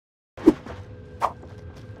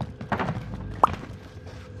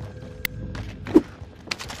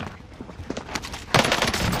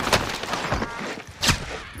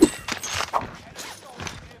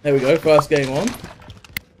There we go, first game on.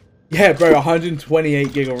 Yeah, bro,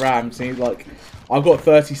 128 gig of RAM. Seems like I've got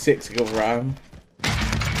 36 gig of RAM.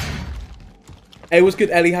 Hey, what's good,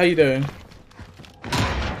 Ellie? How you doing?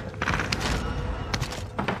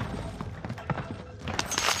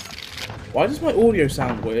 Why does my audio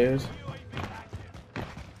sound weird?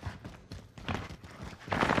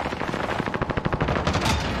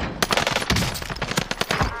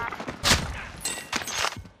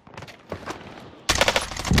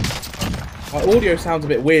 My audio sounds a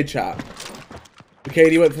bit weird, chat.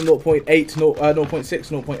 Okay, went from 0.8 to 0.6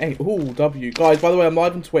 to 0.8. Ooh, W. Guys, by the way, I'm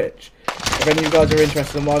live on Twitch. If any of you guys are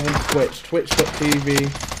interested, I'm live on Twitch.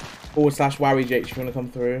 Twitch.tv/WowyGH if you want to come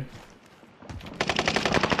through.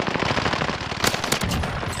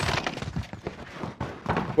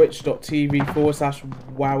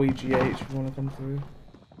 Twitch.tv/WowyGH if you want to come through.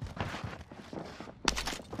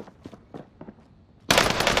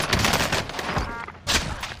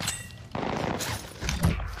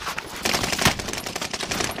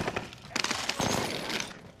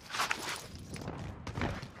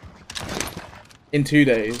 In 2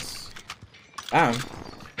 days. Damn.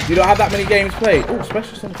 You don't have that many games played. Oh,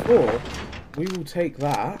 Specialist on 4. We will take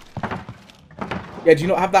that. Yeah, do you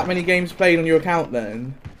not have that many games played on your account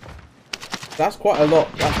then? That's quite a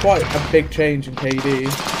lot. That's quite a big change in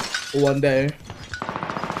KD for one day.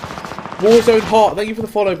 Warzone Heart. Thank you for the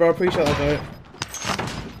follow, bro. I appreciate that, bro.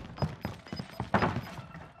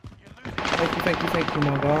 Thank you,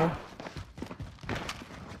 my guy.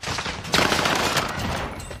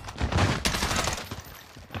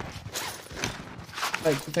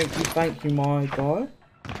 Thank you, my guy.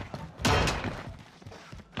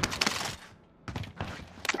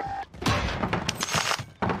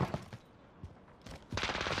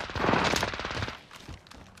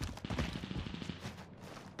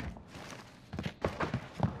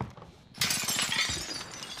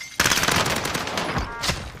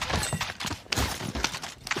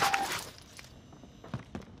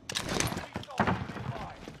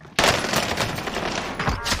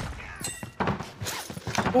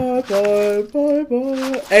 Bye.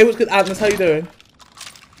 Hey, what's good, Agnes? How you doing?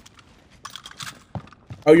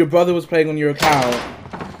 Oh, your brother was playing on your account.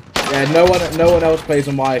 Yeah, no one else plays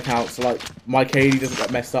on my account, so like my KD doesn't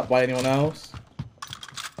get messed up by anyone else,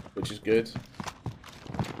 which is good.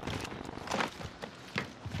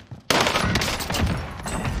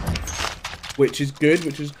 Which is good.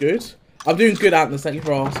 I'm doing good, Agnes. Thank you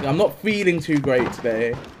for asking. I'm not feeling too great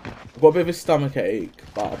today. I've got a bit of a stomach ache,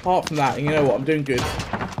 but apart from that, you know what? I'm doing good.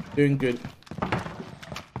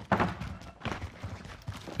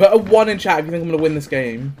 Put a 1 in chat if you think I'm going to win this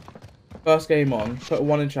game. First game on. Put a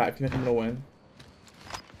 1 in chat if you think I'm going to win.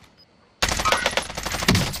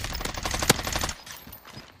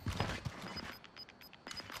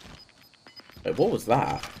 Wait, what was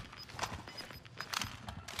that?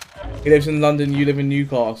 He lives in London, you live in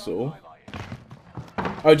Newcastle.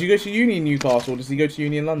 Oh, do you go to uni in Newcastle or does he go to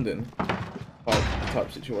uni in London?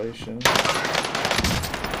 Type situation.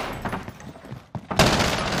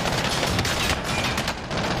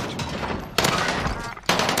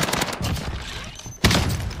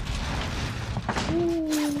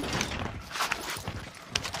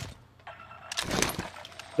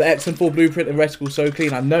 The XM4 blueprint and reticle so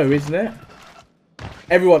clean. I know, isn't it?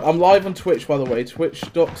 Everyone, I'm live on Twitch, by the way.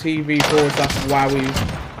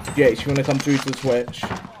 Twitch.tv/WowyGH if you want to come through to the Twitch.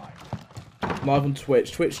 I'm live on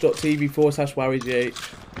Twitch.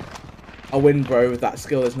 Twitch.tv/WowyGH. I'll win, bro, with that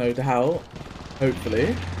skill, there's no doubt.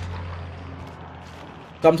 Hopefully.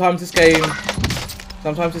 Sometimes this game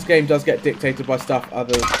does get dictated by stuff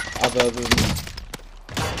other than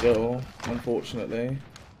skill, unfortunately.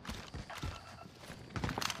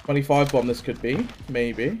 25 bomb this could be,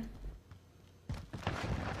 maybe.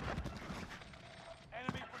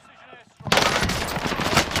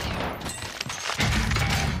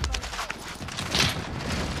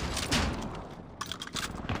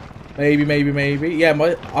 Maybe. Yeah,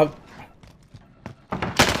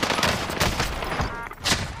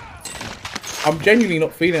 I'm genuinely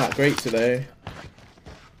not feeling that great today.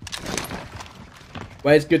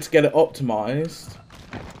 Where it's good to get it optimized.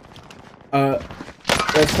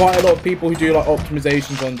 There's quite a lot of people who do like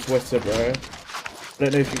optimizations on Twitter, bro. I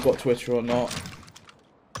don't know if you've got Twitter or not.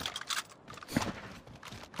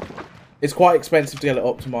 It's quite expensive to get it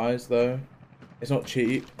optimized, though. It's not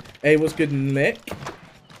cheap. Hey, what's good, Nick?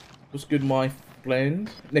 What's good, my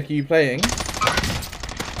friend? Nick, are you playing?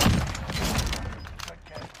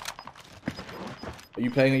 Are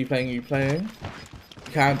you playing? You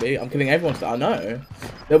can be. I'm killing everyone today. I know.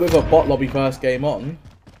 They're with a bot lobby first game on.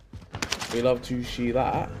 We love to see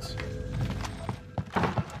that.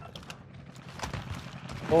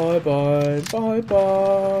 Bye bye. Bye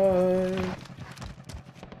bye.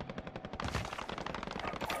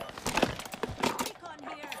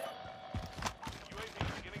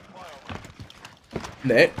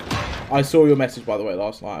 Nick, I saw your message by the way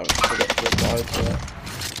last night. I forgot to reply to it.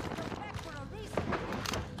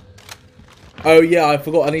 Oh yeah, I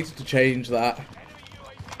forgot. I needed to change that.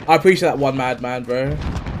 I appreciate that one madman, bro.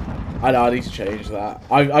 I know I need to change that.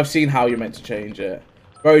 I've seen how you're meant to change it,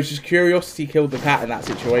 bro. It's just curiosity killed the cat in that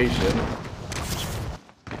situation.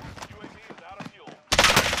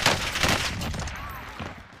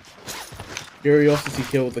 Curiosity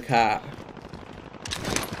killed the cat.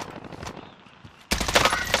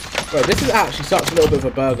 Bro, this is actually such a little bit of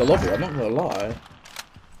a burger lobby, I'm not gonna lie.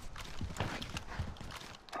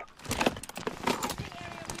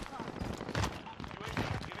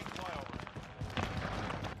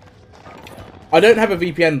 I don't have a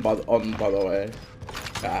VPN on, by the way.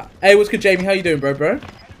 Yeah. Hey, what's good, Jamie? How you doing, bro?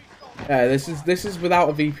 Yeah, this is without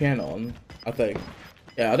a VPN on, I think.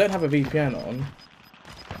 Yeah, I don't have a VPN on.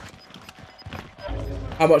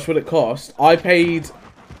 How much would it cost? I paid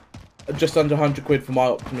just under 100 quid for my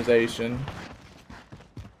optimization.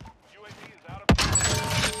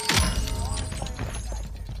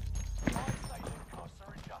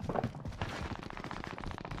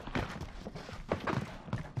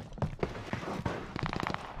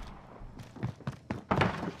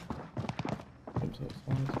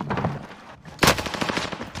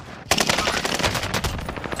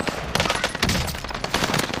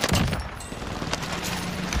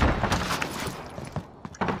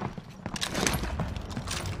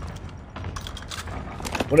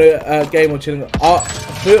 What a game or chilling.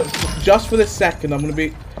 Just for this second, I'm gonna be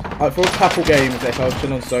for a couple games. If I'll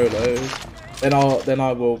chill on solos, then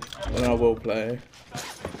I will play.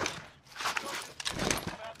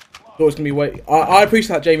 Thought it's gonna be wait. I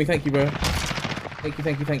appreciate that, Jamie. Thank you, bro.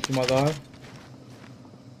 Thank you, my guy.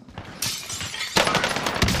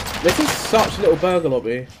 This is such a little burger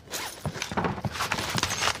lobby.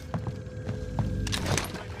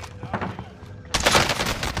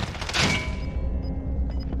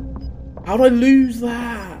 How did I lose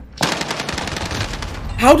that?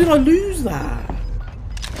 How did I lose that?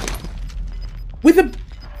 With a...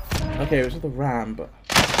 Okay, it was with a ram, but...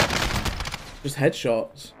 Just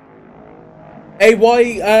headshots. Hey,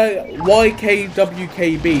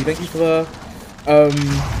 YKWKB, thank you for the...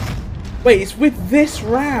 Wait, it's with this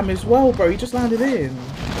ram as well, bro. He just landed in.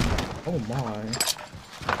 Oh, my.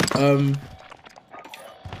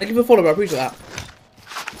 Thank you for the follow, bro. I appreciate that.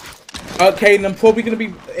 Okay, and I'm probably going to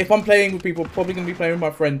be, if I'm playing with people, probably going to be playing with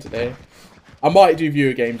my friend today. I might do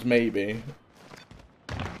viewer games, maybe.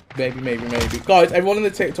 Maybe. Guys, everyone in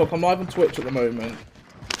the TikTok, I'm live on Twitch at the moment.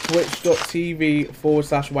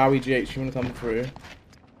 Twitch.tv/WowyGH if you want to come through.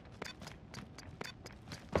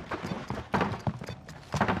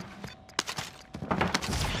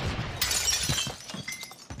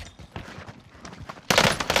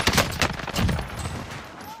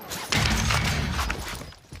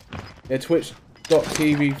 Yeah,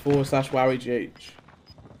 twitch.tv/WowyGH.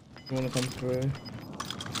 If you want to come through.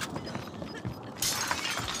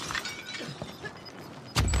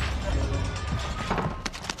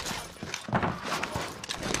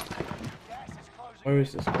 Where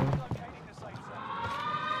is this guy?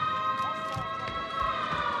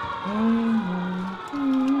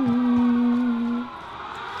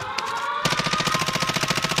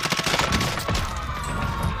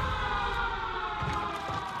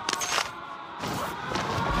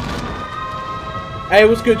 Hey,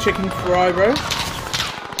 what's good, chicken fry, bro?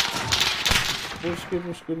 What's good?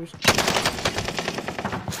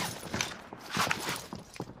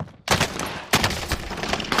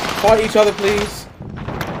 Fight each other, please.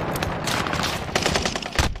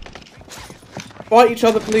 Fight each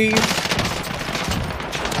other, please.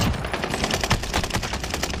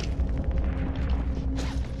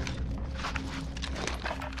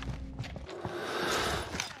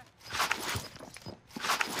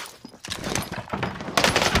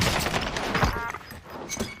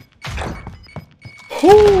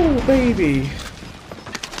 Oh, baby.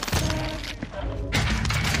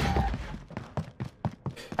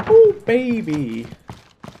 Oh, baby.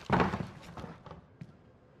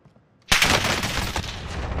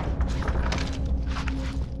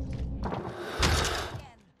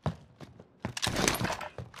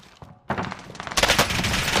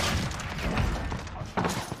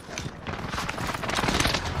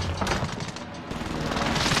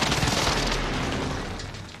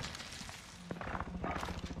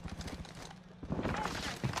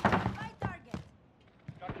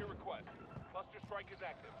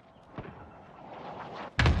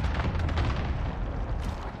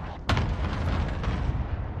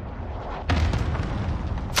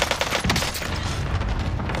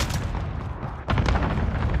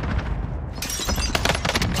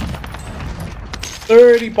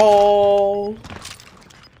 30 ball.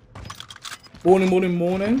 Morning, morning,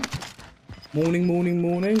 morning. Morning, morning,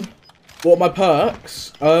 morning. What are my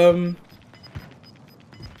perks?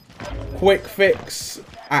 Quick fix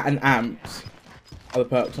and amped. Other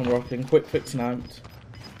perks I'm rocking. Quick fix and amped.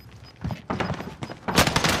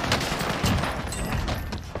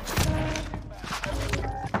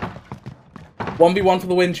 One v one for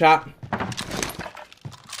the win, chat.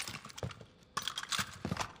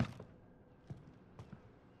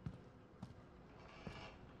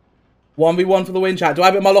 One v one for the win, chat. Do I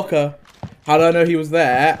have it in my locker? How do I know he was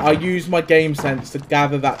there? I used my game sense to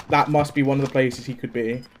gather that that must be one of the places he could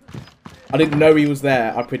be. I didn't know he was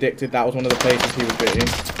there. I predicted that was one of the places he would be.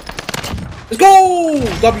 Let's go!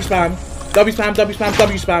 W spam. W spam, W spam,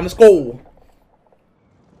 W spam. Let's go.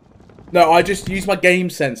 No, I just used my game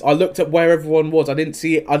sense. I looked at where everyone was. I didn't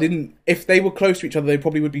see it. If they were close to each other, they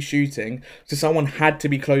probably would be shooting. So someone had to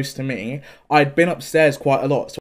be close to me. I'd been upstairs quite a lot. So